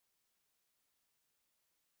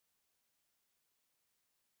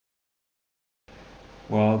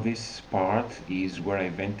Well, this part is where I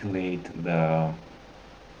ventilate the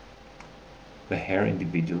hair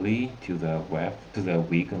individually to the weft, to the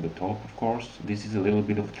wig on the top, of course. This is a little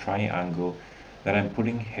bit of triangle that I'm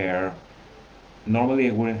putting hair. Normally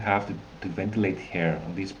I wouldn't have to ventilate hair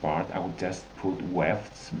on this part. I would just put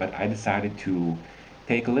wefts, but I decided to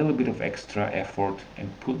take a little bit of extra effort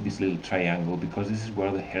and put this little triangle because this is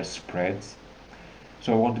where the hair spreads.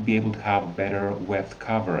 So I want to be able to have better weft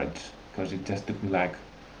coverage because it just took me like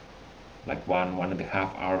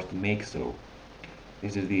 1.5 hours to make. So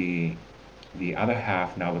this is the other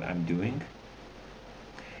half now that I'm doing,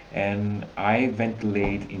 and I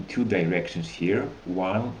ventilate in two directions here.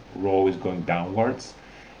 One row is going downwards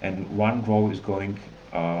and one row is going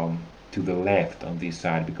to the left on this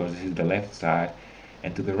side because this is the left side,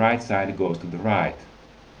 and to the right side it goes to the right.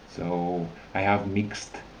 So I have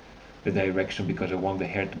mixed the direction because I want the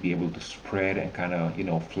hair to be able to spread and kind of,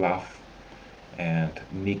 fluff and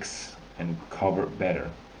mix and cover better.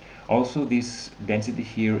 Also, this density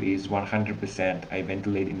here is 100%. I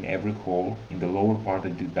ventilate in every hole. In the lower part I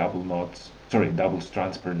do double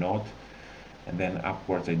strands per knot, and then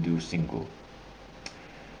upwards I do single.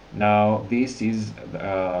 Now this is,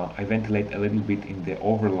 I ventilate a little bit in the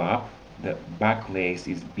overlap. The back lace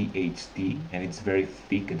is BHT and it's very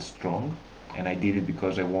thick and strong, and I did it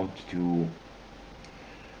because I want to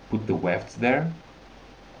put the wefts there.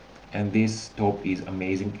 And this top is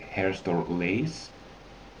amazing hair store lace.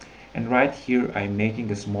 And right here I'm making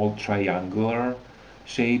a small triangular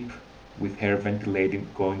shape with hair ventilating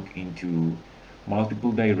going into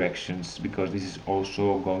multiple directions because this is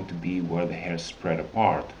also going to be where the hair spread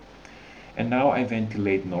apart. And now I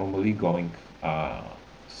ventilate normally going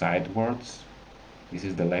sidewards. This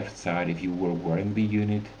is the left side if you were wearing the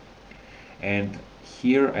unit. And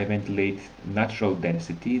here I ventilate natural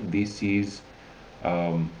density. This is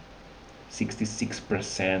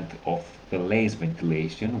 66% of the lace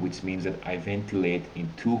ventilation, which means that I ventilate in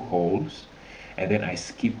two holes and then I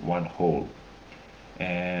skip one hole.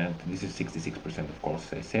 And this is 66%, of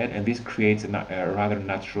course, as I said, and this creates a rather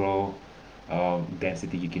natural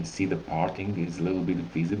density. You can see the parting is a little bit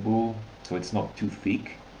visible, so it's not too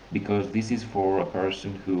thick, because this is for a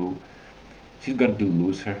person who, she's going to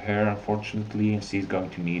lose her hair, unfortunately, and she's going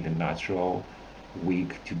to need a natural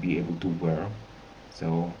wig to be able to wear.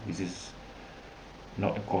 So this is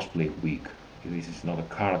not a cosplay wig. This is not a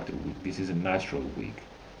character wig. This is a natural wig.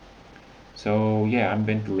 So yeah, I'm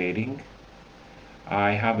ventilating.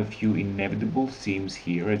 I have a few inevitable seams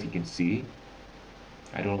here, as you can see.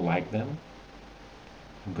 I don't like them.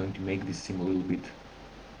 I'm going to make this seam a little bit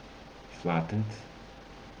flattened.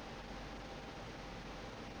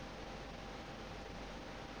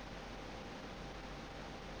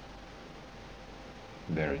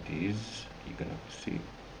 There it is. You're gonna see.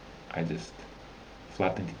 I just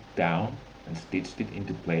flattened it down and stitched it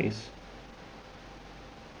into place.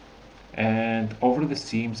 And over the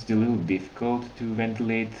seams, it's a little difficult to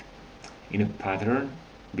ventilate in a pattern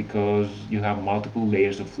because you have multiple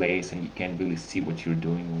layers of lace and you can't really see what you're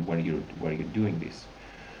doing when you're doing this.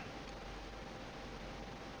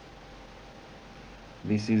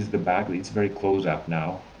 This is the back. It's very close up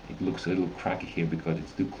now. It looks a little cracky here because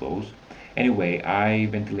it's too close. Anyway, I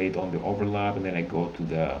ventilate on the overlap and then I go to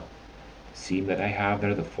the seam that I have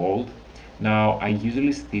there, the fold. Now I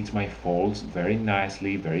usually stitch my folds very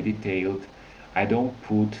nicely, very detailed. I don't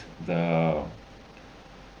put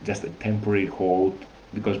just a temporary hold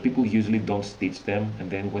because people usually don't stitch them, and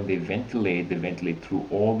then when they ventilate through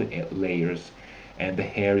all the layers, and the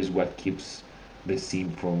hair is what keeps the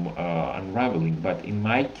seam from unraveling. But in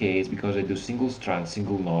my case, because I do single strand,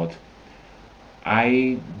 single knot,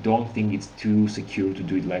 I don't think it's too secure to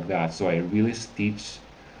do it like that. So I really stitch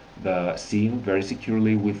the seam very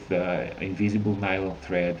securely with the invisible nylon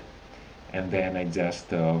thread, and then I just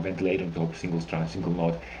ventilate on top, single strand, single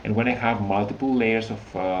knot. And when I have multiple layers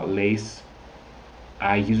of lace,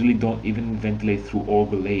 I usually don't even ventilate through all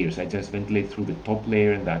the layers. I just ventilate through the top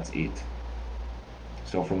layer and that's it.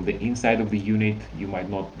 So from the inside of the unit, you might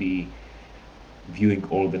not be viewing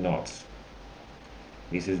all the knots.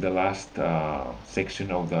 This is the last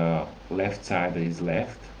section of the left side that is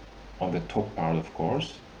left, on the top part, of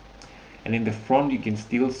course. And in the front, you can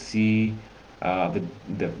still see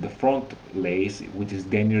the front lace, which is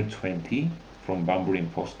denier 20 from Bamboo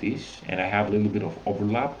and Postiche. And I have a little bit of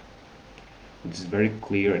overlap, which is very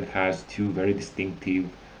clear and has two very distinctive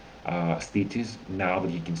stitches now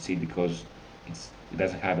that you can see, because it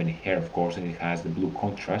doesn't have any hair, of course, and it has the blue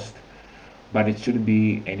contrast, but it shouldn't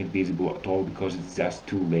be any visible at all because it's just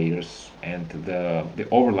two layers, and the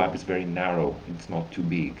overlap is very narrow. It's not too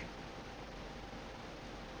big.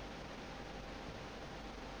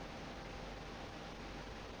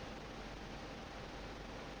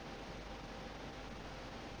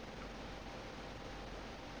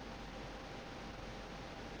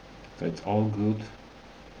 So it's all good,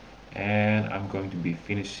 and I'm going to be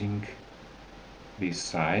finishing this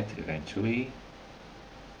side eventually.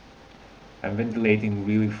 I'm ventilating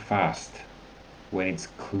really fast when it's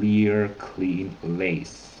clear, clean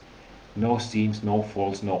lace. No seams, no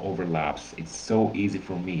folds, no overlaps. It's so easy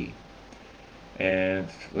for me. And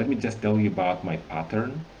let me just tell you about my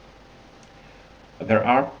pattern. There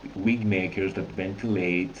are wig makers that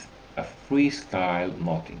ventilate a freestyle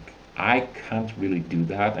knotting. I can't really do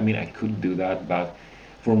that. I mean, I could do that, but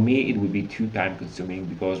for me, it would be too time consuming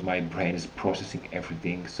because my brain is processing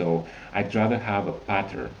everything. So I'd rather have a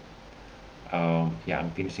pattern. Yeah, I'm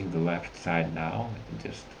finishing the left side now. Let me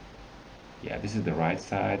just, yeah, this is the right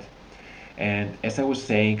side. And as I was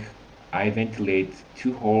saying, I ventilate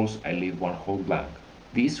two holes, I leave one hole blank.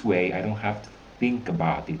 This way, I don't have to think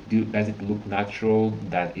about it. Does it look natural?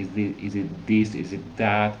 Is it this? Is it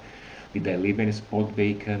that? Did I leave any spot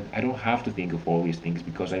vacant? I don't have to think of all these things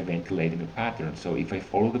because I ventilate in a pattern. So if I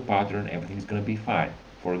follow the pattern, everything's going to be fine.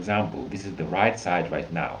 For example, this is the right side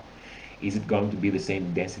right now. Is it going to be the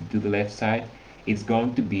same density to the left side? It's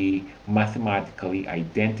going to be mathematically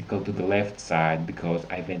identical to the left side because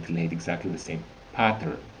I ventilate exactly the same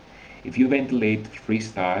pattern. If you ventilate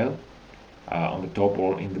freestyle on the top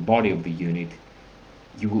or in the body of the unit,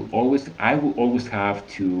 I will always have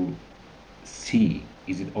to see,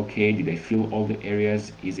 is it okay? Did I fill all the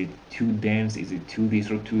areas? Is it too dense? Is it too this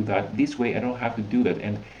or too that? This way I don't have to do that.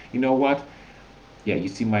 And you know what? Yeah, you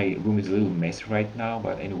see my room is a little messy right now,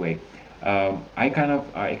 but anyway, I kind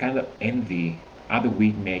of envy other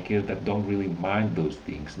wig makers that don't really mind those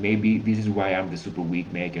things. Maybe this is why I'm the super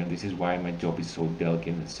wig maker, and this is why my job is so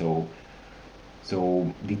delicate and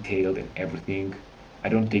so detailed and everything. I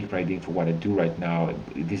don't take pride in for what I do right now.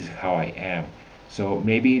 This is how I am. So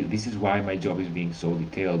maybe this is why my job is being so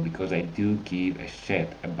detailed, because I do give a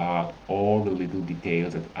shit about all the little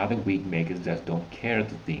details that other wig makers just don't care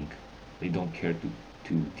to think. They don't care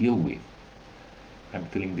to deal with. I'm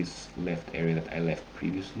filling this left area that I left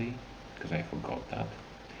previously because I forgot that.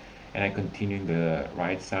 And I continue in the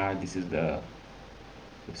right side. This is the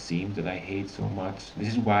seams that I hate so much. This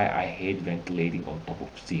is why I hate ventilating on top of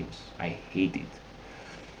seams. I hate it.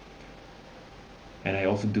 And I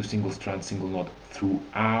also do single strand, single knot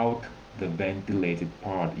throughout the ventilated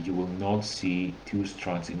part. You will not see two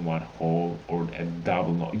strands in one hole or a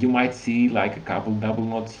double knot. You might see like a couple double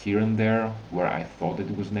knots here and there where I thought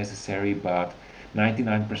it was necessary, but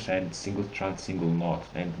 99% single strand, single knot.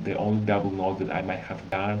 And the only double knot that I might have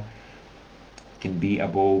done can be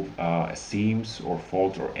above seams or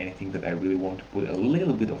folds or anything that I really want to put a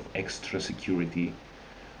little bit of extra security,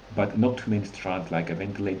 but not too many strands. Like I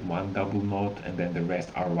ventilate one double knot and then the rest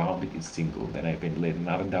around it is single. Then I ventilate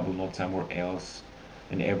another double knot somewhere else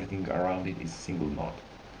and everything around it is single knot.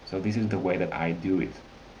 So this is the way that I do it.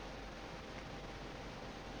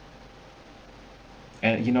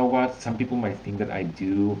 And you know what? Some people might think that I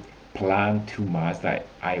do plan too much, that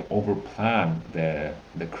I overplan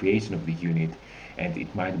the creation of the unit, and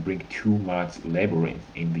it might bring too much labyrinth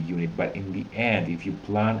in the unit. But in the end, if you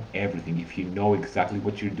plan everything, if you know exactly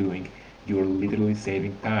what you're doing, you're literally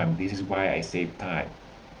saving time. This is why I save time.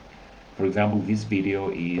 For example, this video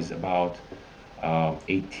is about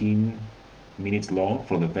 18 minutes long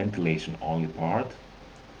for the ventilation only part,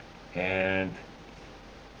 and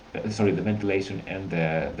sorry, the ventilation and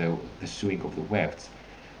the sewing of the wefts,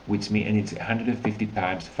 which means, and it's 150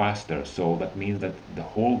 times faster. So that means that the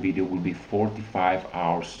whole video will be 45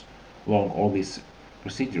 hours long, all this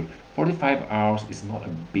procedure. 45 hours is not a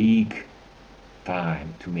big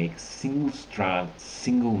time to make single strand,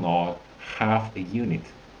 single knot, half a unit.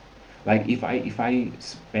 Like if I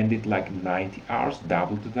spend it like 90 hours,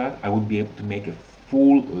 double to that, I would be able to make a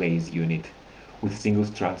full lace unit with single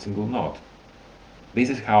strand, single knot. This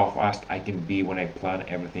is how fast I can be when I plan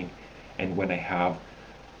everything and when I have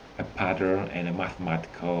a pattern and a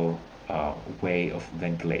mathematical way of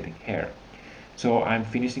ventilating hair. So I'm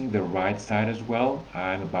finishing the right side as well.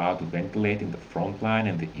 I'm about to ventilate in the front line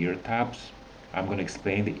and the ear tabs. I'm going to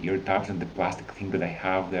explain the ear tabs and the plastic thing that I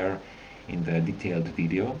have there in the detailed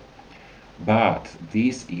video. But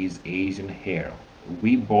this is Asian hair.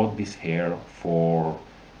 We bought this hair for,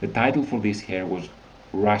 the title for this hair was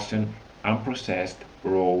Russian unprocessed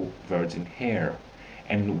raw virgin hair.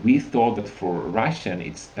 And we thought that for Russian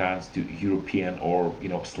it stands to European or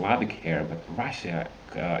Slavic hair, but Russia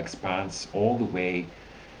expands all the way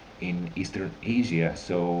in Eastern Asia,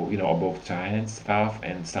 so above China and stuff.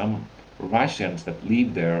 And some Russians that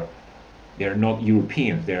live there, they're not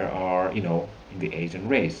Europeans. They are in the Asian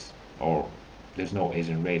race, or there's no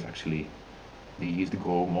Asian race actually. They used to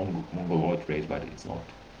go Mongoloid race, but it's not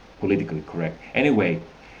politically correct. Anyway,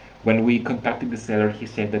 When we contacted the seller, he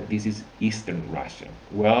said that this is Eastern Russia.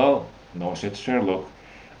 Well, no, said Sherlock.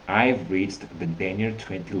 I've reached the Daniel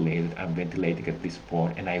 20 layer that I'm ventilating at this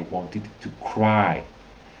point, and I wanted to cry.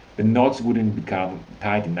 The knots wouldn't become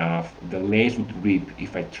tight enough. The lace would rip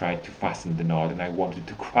if I tried to fasten the knot, and I wanted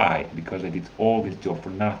to cry because I did all this job for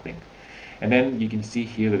nothing. And then you can see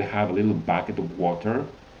here that I have a little bucket of water,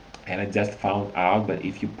 and I just found out that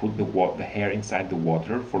if you put the hair inside the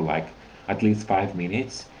water for like at least 5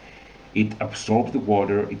 minutes, it absorbs the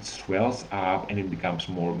water, it swells up, and it becomes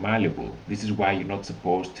more malleable. This is why you're not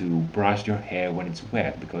supposed to brush your hair when it's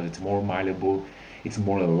wet, because it's more malleable, it's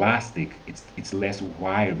more elastic, it's less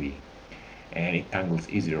wiry, and it tangles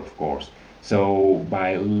easier, of course. So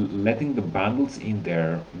by letting the bundles in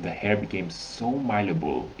there, the hair became so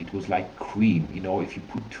malleable. It was like cream. You know, if you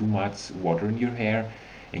put too much water in your hair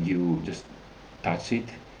and you just touch it,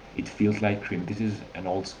 it feels like cream. This is an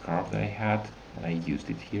old scarf that I had, and I used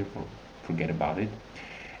it here for forget about it.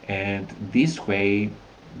 And this way,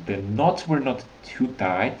 the knots were not too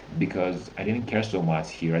tight because I didn't care so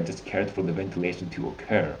much here. I just cared for the ventilation to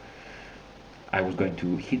occur. I was going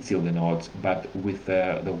to heat seal the knots, but with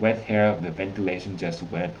the wet hair, the ventilation just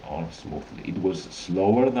went on smoothly. It was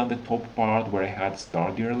slower than the top part where I had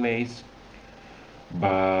sturdier lace,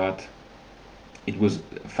 but it was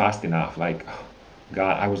fast enough. Like,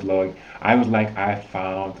 God, I was like, I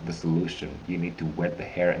found the solution. You need to wet the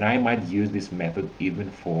hair, and I might use this method even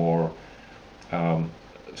for um,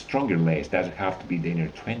 stronger lace. Doesn't have to be Danier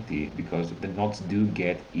 20 because the knots do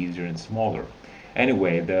get easier and smaller.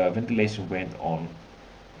 Anyway, the ventilation went on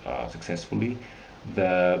successfully.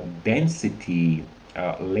 The density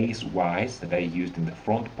lace-wise that I used in the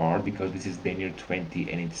front part, because this is Danier 20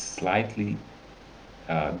 and it's slightly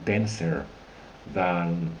denser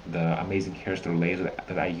than the amazing hairstyle lace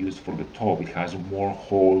that I use for the top. It has more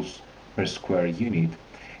holes per square unit.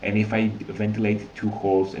 And if I ventilate 2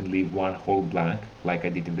 holes and leave 1 hole blank, like I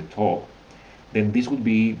did in the top, then this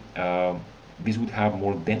would have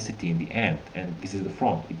more density in the end. And this is the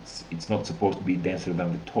front. It's not supposed to be denser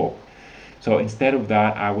than the top. So instead of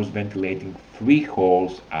that, I was ventilating 3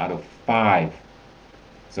 holes out of 5.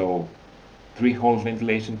 So 3 holes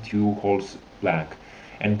ventilation, 2 holes blank.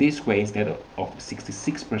 And this way, instead of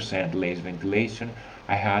 66% lace ventilation,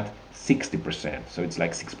 I had 60%. So it's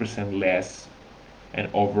like 6% less, and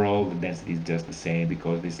overall the density is just the same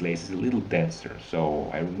because this lace is a little denser. So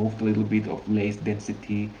I removed a little bit of lace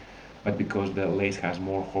density, but because the lace has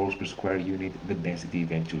more holes per square unit, the density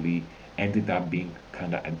eventually ended up being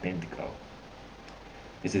kind of identical.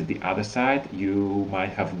 This is the other side. You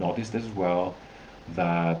might have noticed as well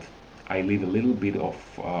that I leave a little bit of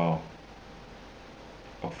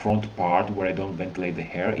a front part where I don't ventilate the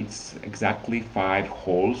hair. It's exactly 5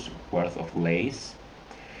 holes worth of lace.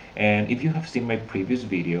 And if you have seen my previous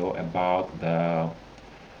video about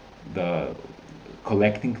the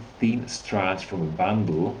collecting thin strands from a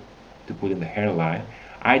bundle to put in the hairline,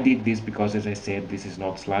 I did this because, as I said, this is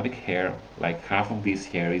not Slavic hair. Like half of this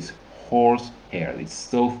hair is horse hair. It's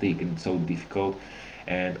so thick and so difficult.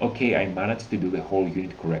 And okay, I managed to do the whole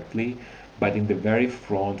unit correctly, but in the very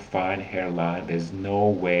front fine hairline, there's no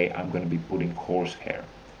way I'm going to be putting horse hair.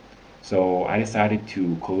 So I decided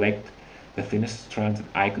to collect the thinnest strands that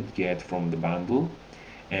I could get from the bundle,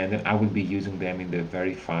 and then I would be using them in the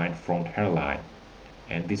very fine front hairline.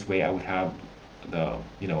 And this way I would have the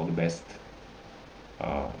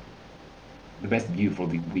uh, the best view for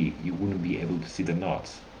the wig. You wouldn't be able to see the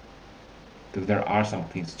knots because there are some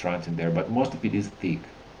thin strands in there, but most of it is thick.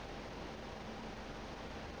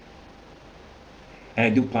 And I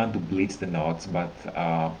do plan to bleach the knots, but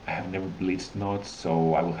I have never bleached knots,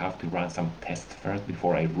 so I will have to run some tests first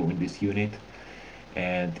before I ruin this unit.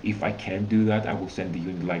 And if I can't do that, I will send the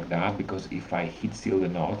unit like that, because if I heat seal the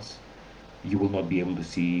knots, you will not be able to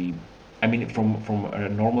see. I mean, from a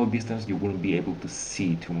normal distance, you wouldn't be able to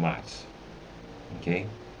see too much. Okay,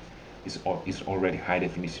 it's already high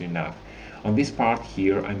definition enough. On this part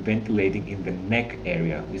here, I'm ventilating in the neck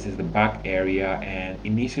area. This is the back area, and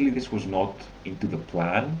initially this was not into the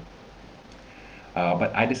plan,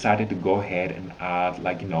 but I decided to go ahead and add,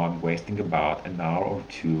 like, I'm wasting about an hour or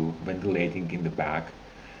two ventilating in the back,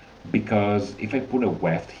 because if I put a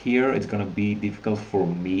weft here, it's gonna be difficult for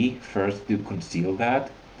me first to conceal that,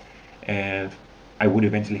 and I would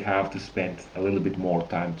eventually have to spend a little bit more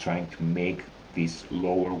time trying to make this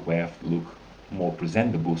lower weft look more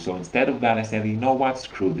presentable. So instead of that, I said, you know what,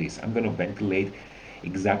 screw this. I'm going to ventilate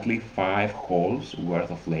exactly 5 holes worth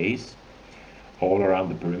of lace all around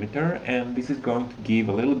the perimeter, and this is going to give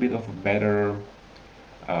a little bit of a better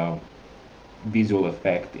uh, visual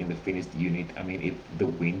effect in the finished unit. I mean, if the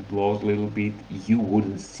wind blows a little bit, you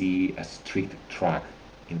wouldn't see a strict track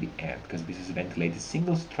in the end because this is ventilated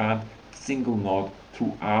single strand, single knot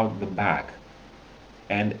throughout the back.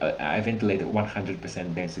 And I ventilated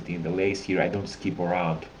 100% density in the lace here. I don't skip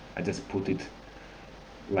around. I just put it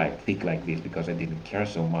like thick like this because I didn't care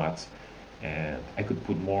so much. And I could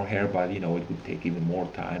put more hair, but it would take even more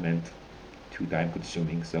time and too time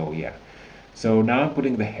consuming. So yeah. So now I'm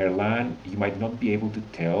putting the hairline. You might not be able to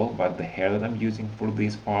tell, but the hair that I'm using for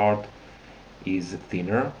this part is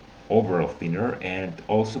thinner, overall thinner, and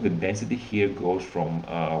also the density here goes from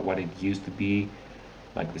what it used to be,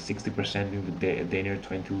 like the 60% in the Denier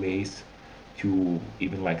 20 lace, to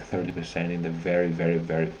even like 30% in the very, very,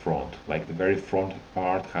 very front. Like the very front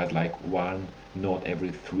part has like one knot every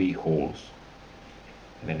 3 holes,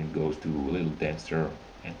 and then it goes to a little denser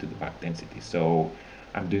and to the back density. So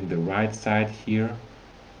I'm doing the right side here.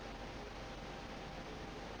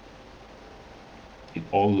 It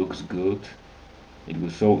all looks good. It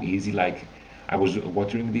was so easy, like I was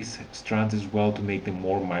watering these strands as well to make them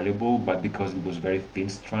more malleable, but because it was very thin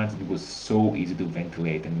strands, it was so easy to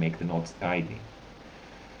ventilate and make the knots tidy.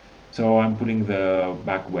 So I'm putting the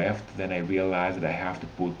back weft, then I realized that I have to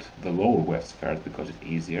put the lower weft first because it's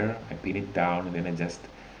easier. I pin it down and then I just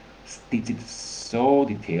stitch it so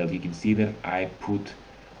detailed. You can see that I put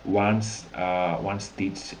one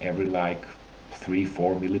stitch every like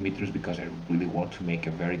 3-4 millimeters because I really want to make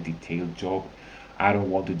a very detailed job. I don't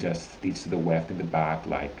want to just stitch the weft in the back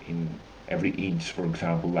like in every inch, for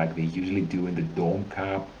example, like they usually do in the dome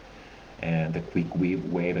cap and the quick weave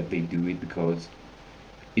way that they do it, because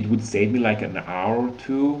it would save me like an hour or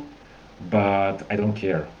two, but I don't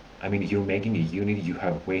care. I mean, if you're making a unit, you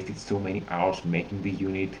have wasted so many hours making the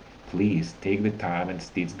unit. Please take the time and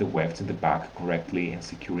stitch the wefts in the back correctly and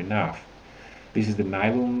secure enough. This is the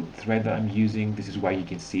nylon thread that I'm using. This is why you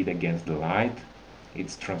can see it against the light.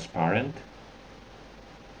 It's transparent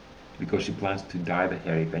because she plans to dye the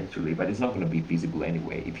hair eventually, but it's not going to be visible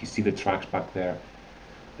anyway. If you see the tracks back there,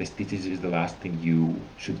 the stitches is the last thing you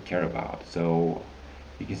should care about. So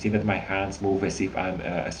you can see that my hands move as if I'm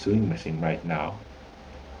a sewing machine right now.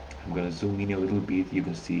 I'm gonna zoom in a little bit. You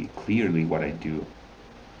can see clearly what I do.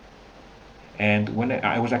 And when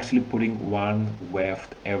I was actually putting one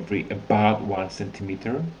weft every about 1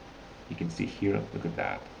 centimeter, you can see here, look at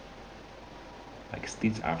that, like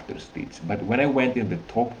stitch after stitch. But when I went in the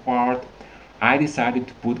top part, I decided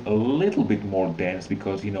to put a little bit more dense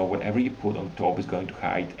because whatever you put on top is going to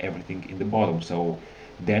hide everything in the bottom. So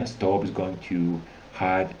dense top is going to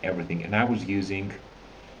hide everything. And I was using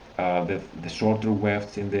the shorter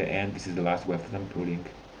wefts in the end. This is the last weft that I'm putting,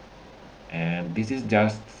 and this is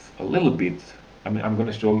just a little bit. I mean, I'm going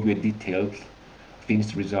to show you a detailed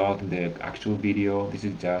finished result in the actual video. This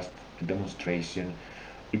is just a demonstration.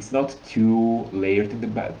 It's not too layered in the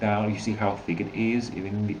back down. You see how thick it is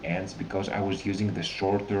even in the ends, because I was using the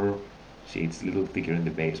shorter. See, it's a little thicker in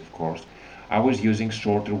the base, of course. I was using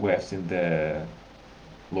shorter wefts in the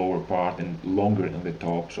lower part and longer on the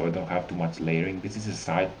top, so I don't have too much layering. This is a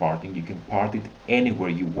side parting. You can part it anywhere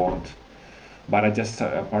you want, but I just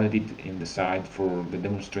parted it in the side for the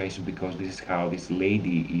demonstration because this is how this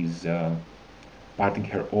lady is parting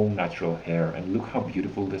her own natural hair. And look how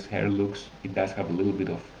beautiful this hair looks. It does have a little bit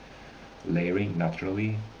of layering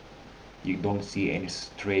naturally. You don't see any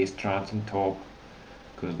stray strands on top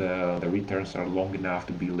because the returns are long enough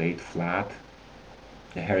to be laid flat.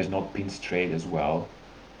 The hair is not pinned straight as well.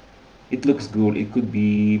 It looks good. It could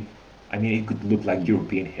be, I mean, it could look like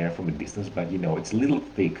European hair from a distance, but it's a little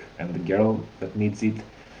thick. And the girl that needs it,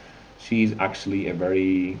 she's actually a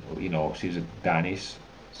very, she's a Danish,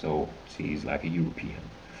 so she's like a European.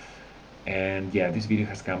 And yeah, this video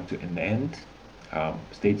has come to an end.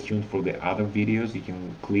 Stay tuned for the other videos. You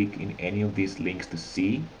can click in any of these links to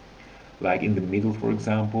see. Like in the middle, for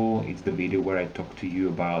example, it's the video where I talk to you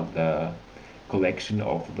about the collection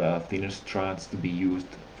of the thinner strands to be used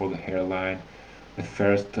for the hairline. The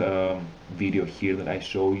first video here that I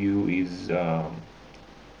show you is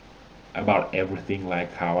about everything,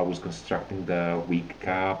 like how I was constructing the wig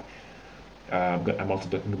cap. I'm also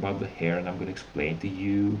talking about the hair, and I'm going to explain to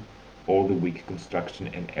you all the wig construction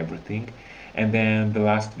and everything. And then the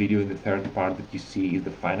last video in the third part that you see is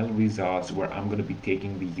the final results, where I'm going to be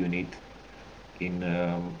taking the unit in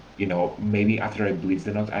maybe after I bleach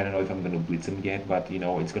the knots. I don't know if I'm going to bleach them yet, but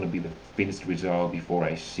it's going to be the finished result before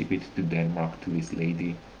I ship it to Denmark to this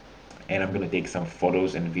lady. And I'm going to take some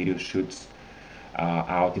photos and video shoots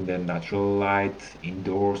out in the natural light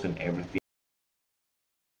indoors and everything.